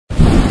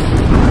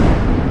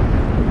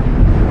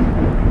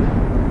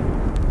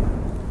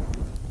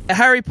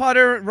Harry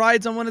Potter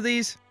rides on one of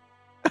these?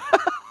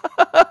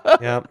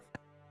 Yep.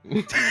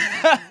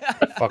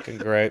 Fucking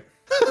great.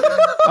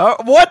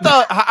 What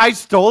the? I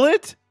stole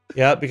it?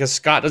 Yeah, because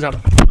Scott doesn't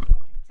have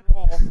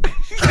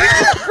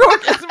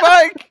Broke his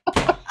mic!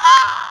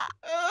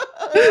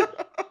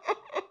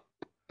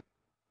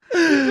 He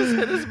just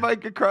hit his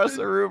mic across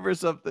the room or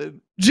something.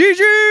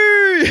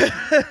 GG!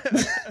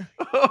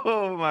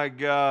 Oh my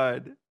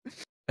god.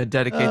 I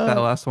dedicate that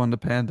last one to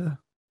Panda.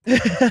 Well,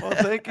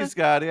 thank you,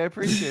 Scotty. I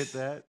appreciate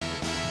that.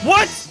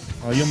 What?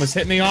 Oh, you almost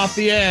hit me off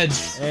the edge.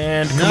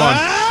 And come on.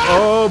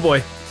 Oh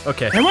boy.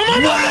 Okay.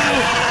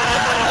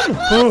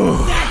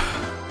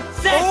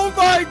 Oh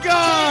my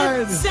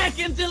god!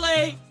 Second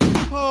delay.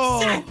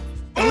 Oh.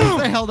 At least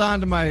I held on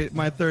to my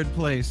third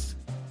place.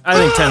 I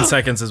think 10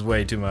 seconds is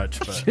way too much,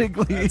 but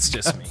Jiggly, it's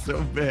just me.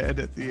 So bad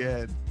at the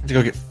end. I have to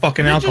go get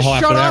fucking alcohol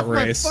after that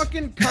race. My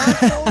fucking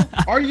console?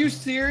 Are you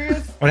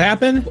serious? What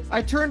happened?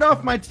 I turned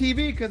off my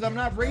TV because I'm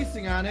not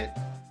racing on it,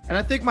 and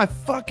I think my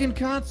fucking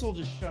console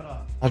just shut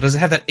off. Oh, does it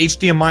have that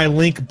HDMI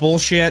link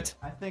bullshit?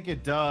 I think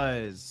it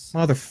does.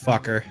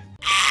 Motherfucker.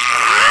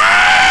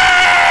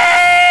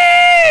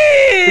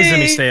 Please let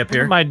me stay up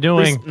here. What am I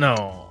doing? Please,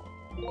 no.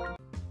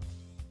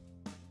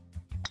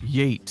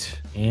 Yeet.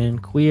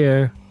 And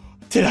queer.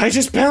 Did I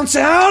just bounce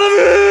out of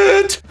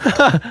it?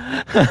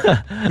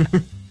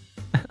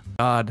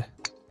 God.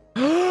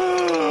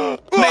 Why?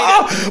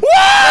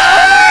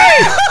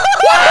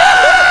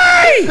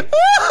 Why?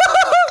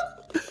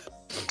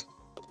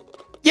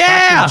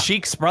 Yeah!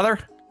 Cheeks, brother.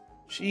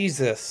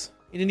 Jesus.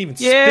 You didn't even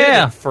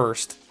Yeah. spit it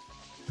first.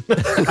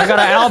 I got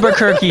an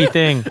Albuquerque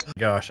thing.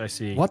 Gosh, I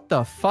see. What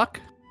the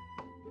fuck?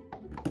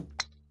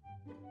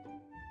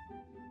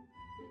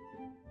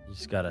 You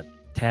just gotta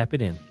tap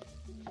it in.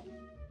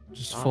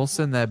 Just full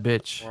send that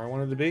bitch. Where I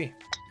wanted to be.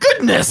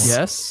 Goodness!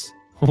 Yes.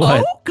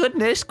 What? Oh,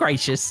 goodness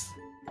gracious.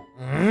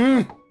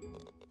 I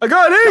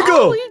got an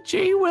eagle! Holy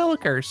gee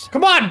willikers.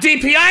 Come on,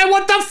 DPI,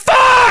 what the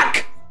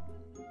fuck?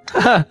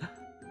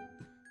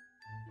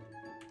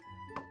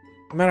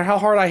 No matter how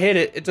hard I hit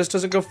it, it just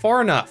doesn't go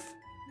far enough.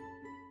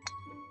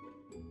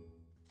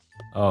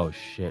 Oh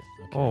shit.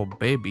 Okay. Oh,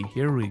 baby,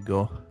 here we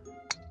go.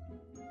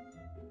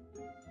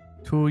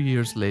 2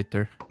 years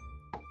later.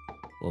 A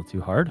little too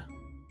hard.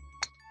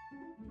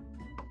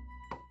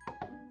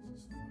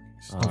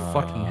 Oh,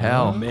 fucking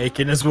hell.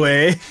 Making his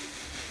way.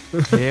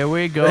 Here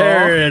we go.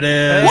 There it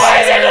is. Why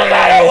is it no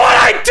matter what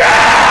I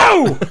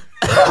do?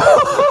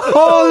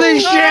 Holy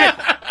shit!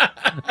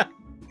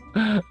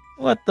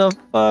 What the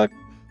fuck?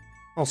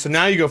 Oh, so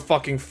now you go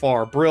fucking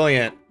far.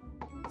 Brilliant.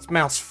 This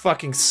mouse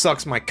fucking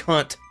sucks my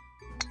cunt.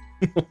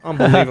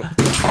 Unbelievable.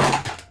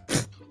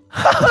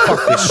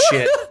 Fuck this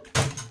shit.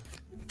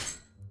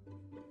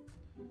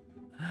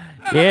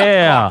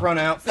 Yeah. Run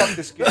out. Fuck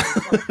this game.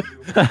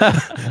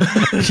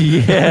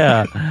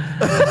 Yeah.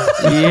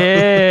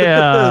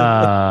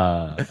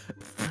 Yeah.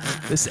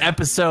 This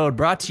episode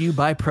brought to you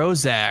by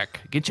Prozac.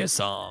 Get you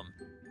some.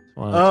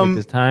 Want to take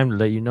this time to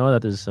let you know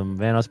that there's some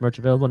Vanos merch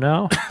available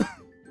now.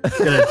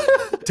 Gonna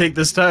take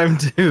this time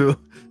to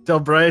tell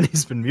Brian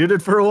he's been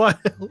muted for a while.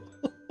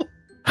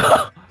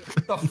 The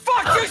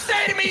fuck you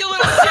say to me, you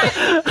little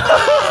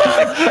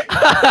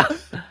shit?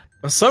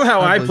 Somehow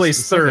I Oddly placed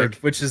specific.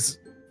 third, which is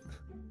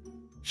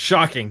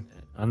shocking.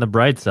 On the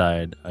bright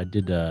side, I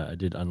did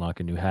unlock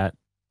a new hat.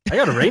 I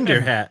got a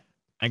reindeer hat.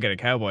 I got a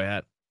cowboy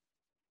hat.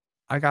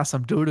 I got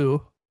some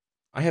doo-doo.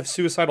 I have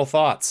suicidal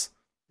thoughts.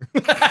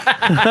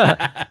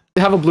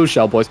 Have a blue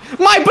shell, boys.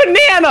 My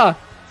banana!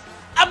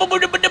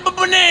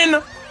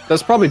 Banana.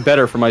 That's probably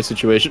better for my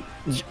situation.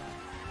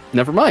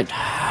 Never mind.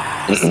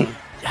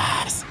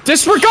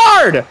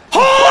 Disregard!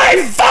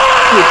 Holy fuck!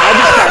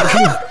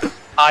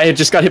 I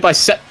just got hit by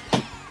set.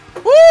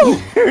 Woo!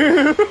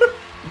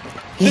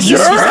 You're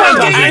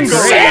fucking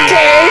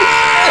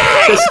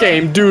This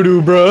game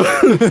doo-doo, bro.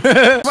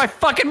 My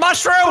fucking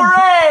mushroom!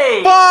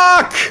 Hooray!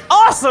 Fuck!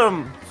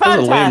 Awesome! That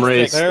was a lame Fantastic!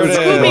 race. There it What's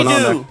is. going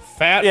on there?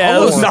 Fat Yeah,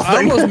 almost I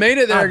nothing. almost made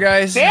it there,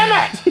 guys. Damn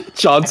it!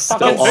 John's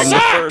still on the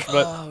first,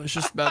 but Oh, I was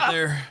just about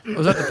there. I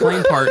was at the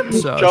plane part,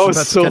 so Joe I is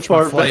was so about to catch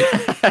my far flight.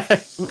 back.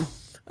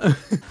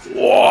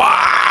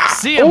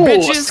 See ya, Oh,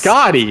 bitches!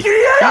 Scotty.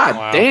 God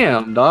Wow.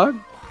 damn, dog.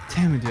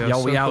 Damn it, dude. Yo,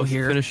 I'm we so out close to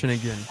here. finishing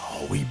again.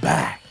 Oh, we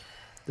back.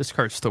 This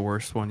cart's the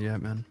worst one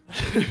yet, man.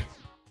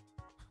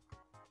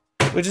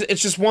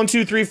 It's just 1,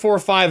 2, 3, 4,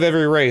 5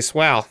 every race.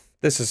 Wow,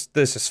 this is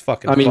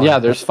fucking. I mean, fun. yeah,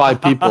 there's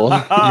 5 people.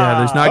 Yeah,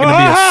 there's not gonna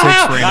be a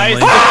 6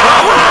 randomly.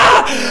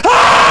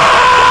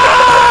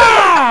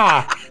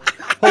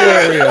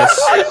 Hilarious.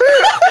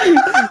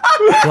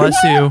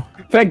 Bless you.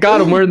 Thank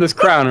God I'm wearing this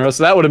crown, or else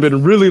that would have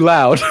been really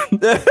loud.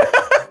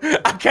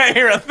 I can't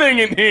hear a thing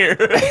in here.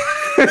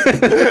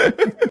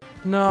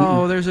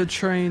 No, there's a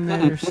train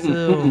there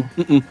still.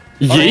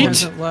 Yeet.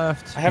 Hasn't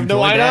left. I have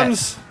no Enjoy that.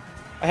 items.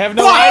 I have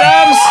no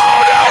items.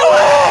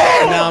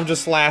 And now I'm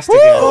just last again.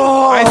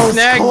 I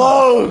snagged.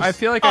 I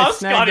feel like I Oh,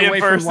 snagged Scotty at away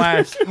from first.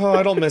 last. Oh,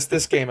 I don't miss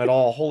this game at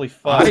all. Holy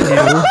fuck. I do.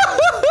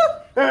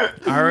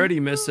 I already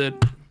miss it.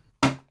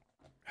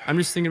 I'm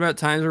just thinking about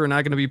times where we're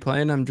not going to be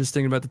playing. I'm just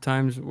thinking about the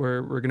times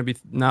where we're going to be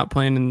not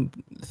playing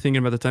and thinking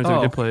about the times that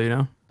we did play, you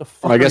know?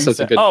 I guess that's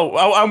a good.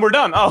 we're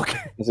done. Oh,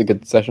 okay. That's a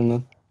good session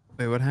then.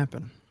 Wait, what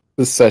happened?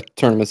 This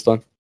tournament's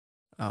done.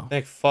 Oh.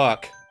 Thank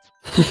fuck.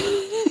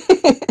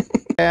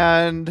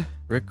 And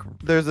Rick.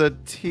 there's a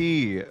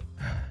T.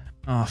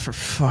 Oh, for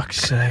fuck's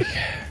sake.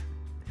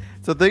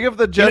 So think of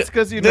the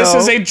Jessicas you know. This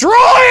is a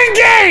drawing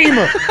game!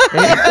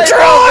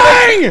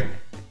 Drawing!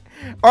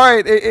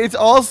 Alright, it's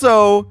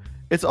also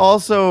a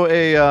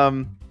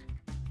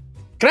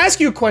Can I ask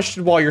you a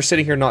question while you're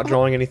sitting here not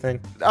drawing anything?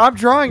 I'm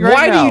drawing right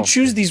Why now. do you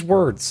choose these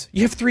words?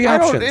 You have 3 I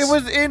don't, options. it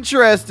was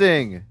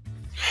interesting.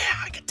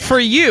 For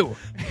you.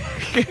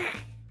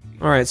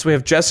 Alright, so we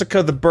have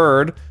Jessica the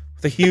bird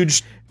with a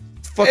huge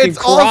fucking It's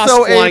cross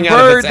also a flying out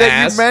of bird its that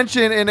ass. you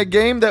mention in a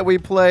game that we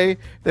play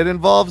that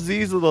involves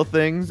these little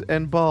things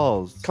and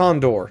balls.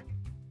 Condor.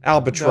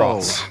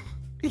 Albatross.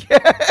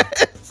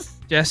 Yes.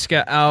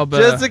 Jessica Alba.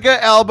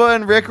 Jessica Alba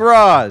and Rick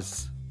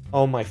Ross.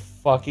 Oh my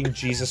fucking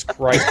Jesus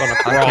Christ on a I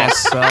can't cross.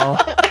 spell.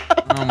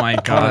 Oh my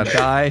God. god.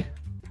 Die.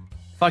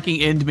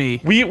 Fucking end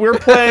me. We're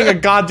playing a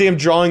goddamn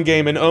drawing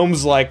game and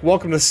Ohm's like,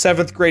 welcome to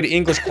 7th grade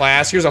English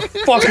class. Here's a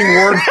fucking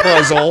word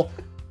puzzle.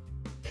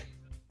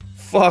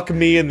 Fuck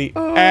me in the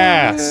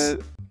ass.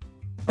 man.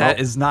 That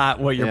is not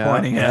what you're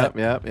pointing at.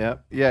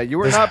 Yep. Yeah, you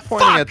were not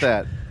pointing at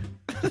that.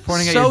 You're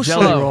pointing at So your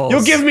jelly slow. rolls.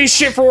 You'll give me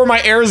shit for where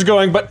my air is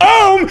going, but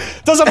Ohm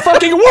does a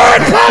fucking word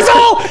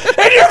puzzle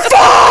and you're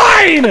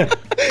fine!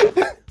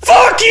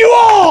 Fuck you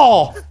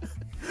all!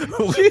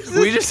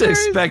 we just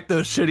expect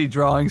those shitty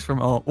drawings from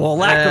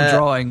lack of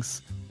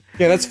drawings.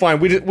 Yeah, that's fine.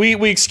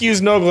 We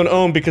excuse Nogla and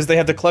Ohm because they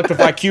have the collective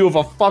IQ of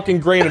a fucking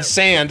grain of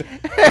sand.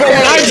 But when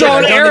I draw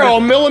an arrow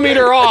a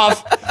millimeter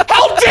off,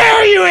 how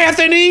dare you,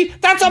 Anthony?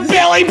 That's a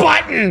belly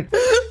button!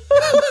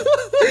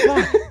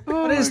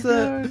 What is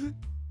the?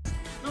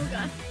 Oh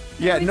god.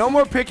 Yeah, no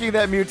more picking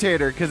that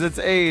mutator because it's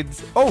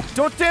AIDS. Oh,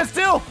 don't stand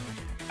still!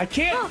 I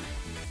can't.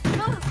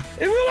 Oh.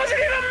 It wasn't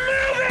even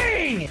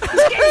moving!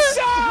 This game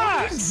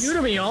sucks! You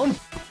to me, Ohm.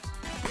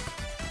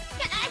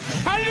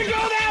 How did it go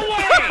that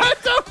way? I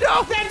don't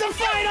know. That's the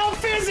final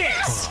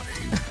physics!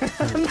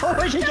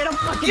 Where you get a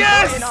fucking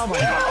Yes! point? Oh my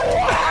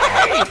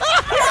god.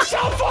 You're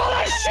so full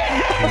of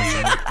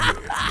shit!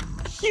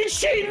 You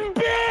cheating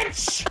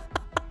bitch!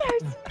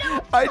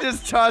 I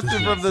just tossed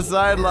him from the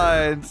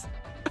sidelines.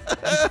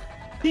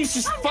 He's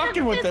just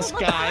fucking with us,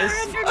 guys.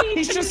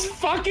 He's just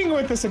fucking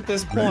with us at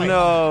this point.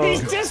 No.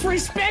 He's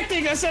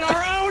disrespecting us in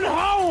our own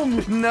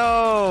home!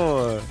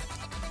 No.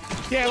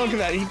 Yeah, look at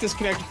that. He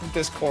disconnected from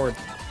Discord.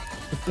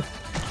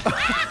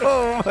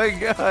 Oh my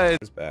god.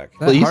 He's back.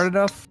 That hard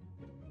enough?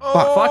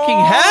 Oh. Fucking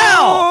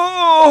hell!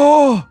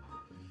 Oh.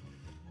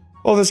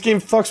 Oh, this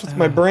game fucks with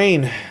my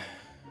brain.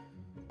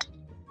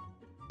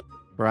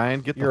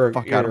 Brian, get the You're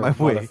fuck out of a my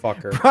way.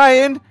 motherfucker.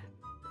 Brian!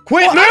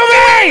 Quit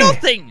moving!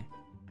 Nothing.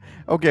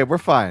 Okay, we're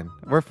fine.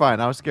 We're fine.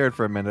 I was scared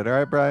for a minute,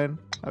 alright, Brian?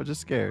 I was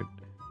just scared.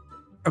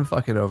 I'm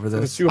fucking over It's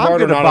this. too I'm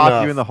hard or gonna not bop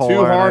enough. you in the hole, Too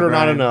aren't I, hard or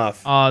not Brian?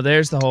 enough. Oh,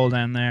 there's the hole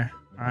down there.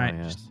 All right.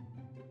 Oh, yes.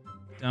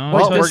 Don't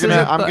Well, this I'm isn't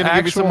the gonna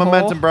give you some actual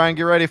momentum, hole? Brian.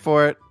 Get ready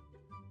for it.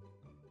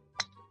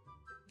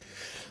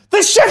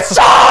 This shit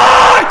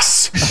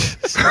sucks!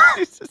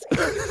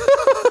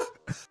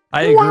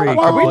 I agree.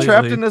 Are we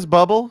trapped completely. in this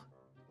bubble?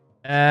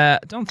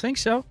 don't think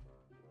so.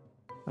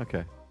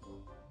 Okay.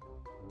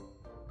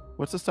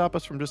 What's to stop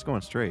us from just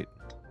going straight?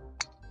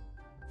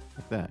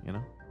 Like that, you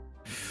know?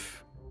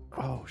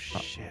 Oh,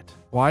 shit.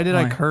 Why did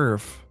I Why?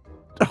 curve?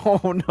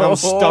 Oh, no. I'm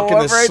stuck in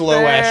this right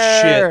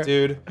slow-ass there. shit,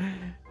 dude.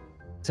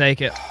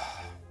 Take it.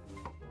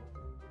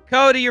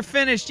 Cody, you're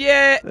finished.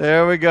 Yeah.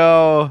 There we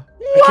go.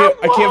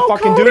 I can't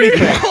fucking do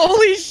anything.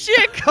 Holy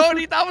shit,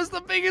 Cody. That was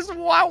the biggest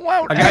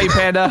wow. I got you,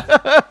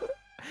 Panda.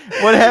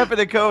 What happened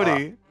to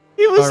Cody?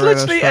 He was Alright,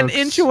 literally an folks.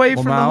 inch away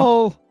Well, from the now-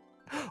 hole.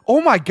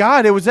 Oh my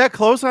god, it was that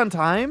close on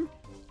time?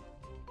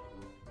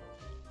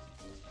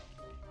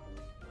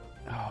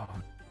 Oh.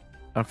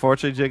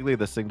 Unfortunately, Jiggly,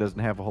 this thing doesn't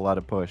have a whole lot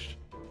of push.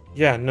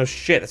 Yeah, no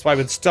shit. That's why I've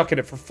been stuck in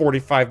it for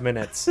 45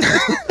 minutes.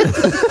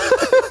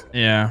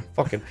 Yeah.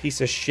 Fucking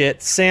piece of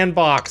shit.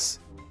 Sandbox.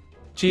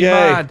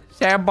 Gmod.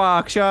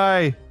 Sandbox.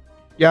 Yay.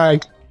 Yay.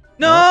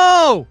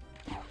 No!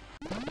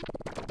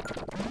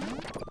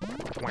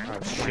 Oh,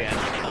 shit.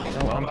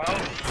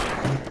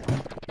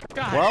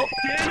 Well,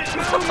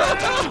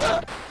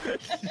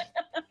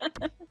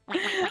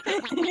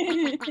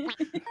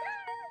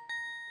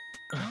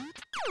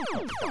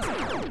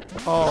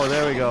 oh,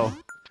 there we go.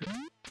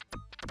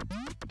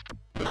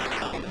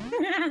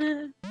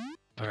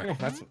 Oh,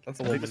 that's a I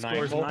little think the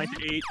score is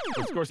 9-8.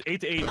 The score is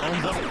 8-8.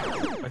 Ohm's up.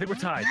 I think we're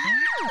tied.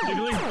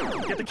 Jiggly,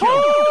 get the kill.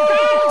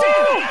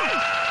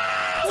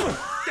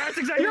 That's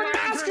exactly Your what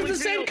I mask is really the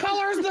same feel.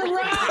 color as the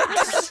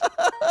rocks!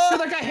 You're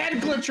like a head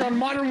glitcher on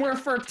Modern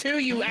Warfare 2,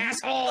 you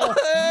asshole!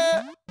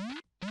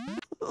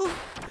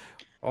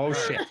 Oh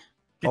shit.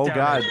 Get Oh down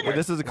god, there.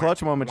 this is a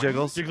clutch moment,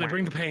 Jiggles. Jiggly,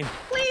 bring the pain.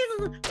 Please,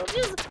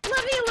 just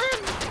let me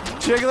live.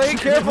 Jiggly,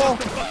 careful! What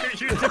the fuck are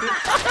you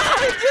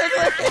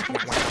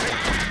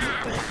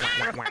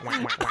doing?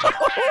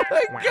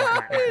 Oh my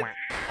god!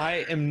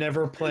 I am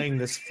never playing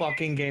this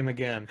fucking game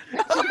again.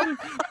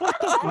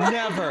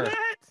 Never.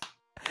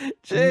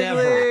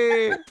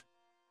 Jiggly!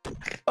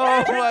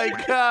 Oh my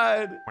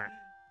god!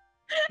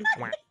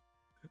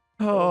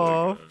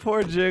 Oh,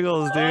 poor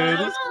Jiggles, dude.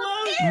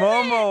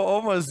 Momo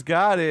almost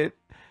got it.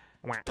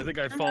 I think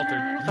I faltered.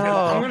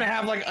 Oh. I'm gonna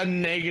have like a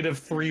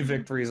 -3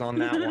 victories on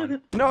that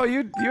one. No,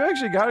 you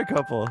actually got a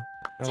couple.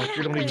 Like,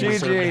 you don't even GG.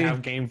 deserve to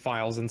have game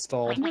files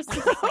installed.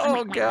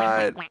 Oh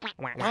god.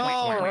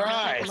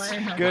 Alright.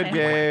 Good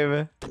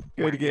game.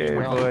 Good game,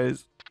 Well,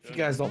 boys. If you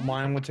guys don't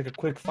mind, we'll take a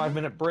quick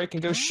 5-minute break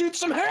and go shoot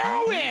some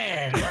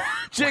heroin!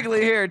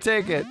 Jiggly here,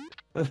 take it.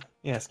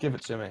 Yes, give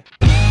it to me.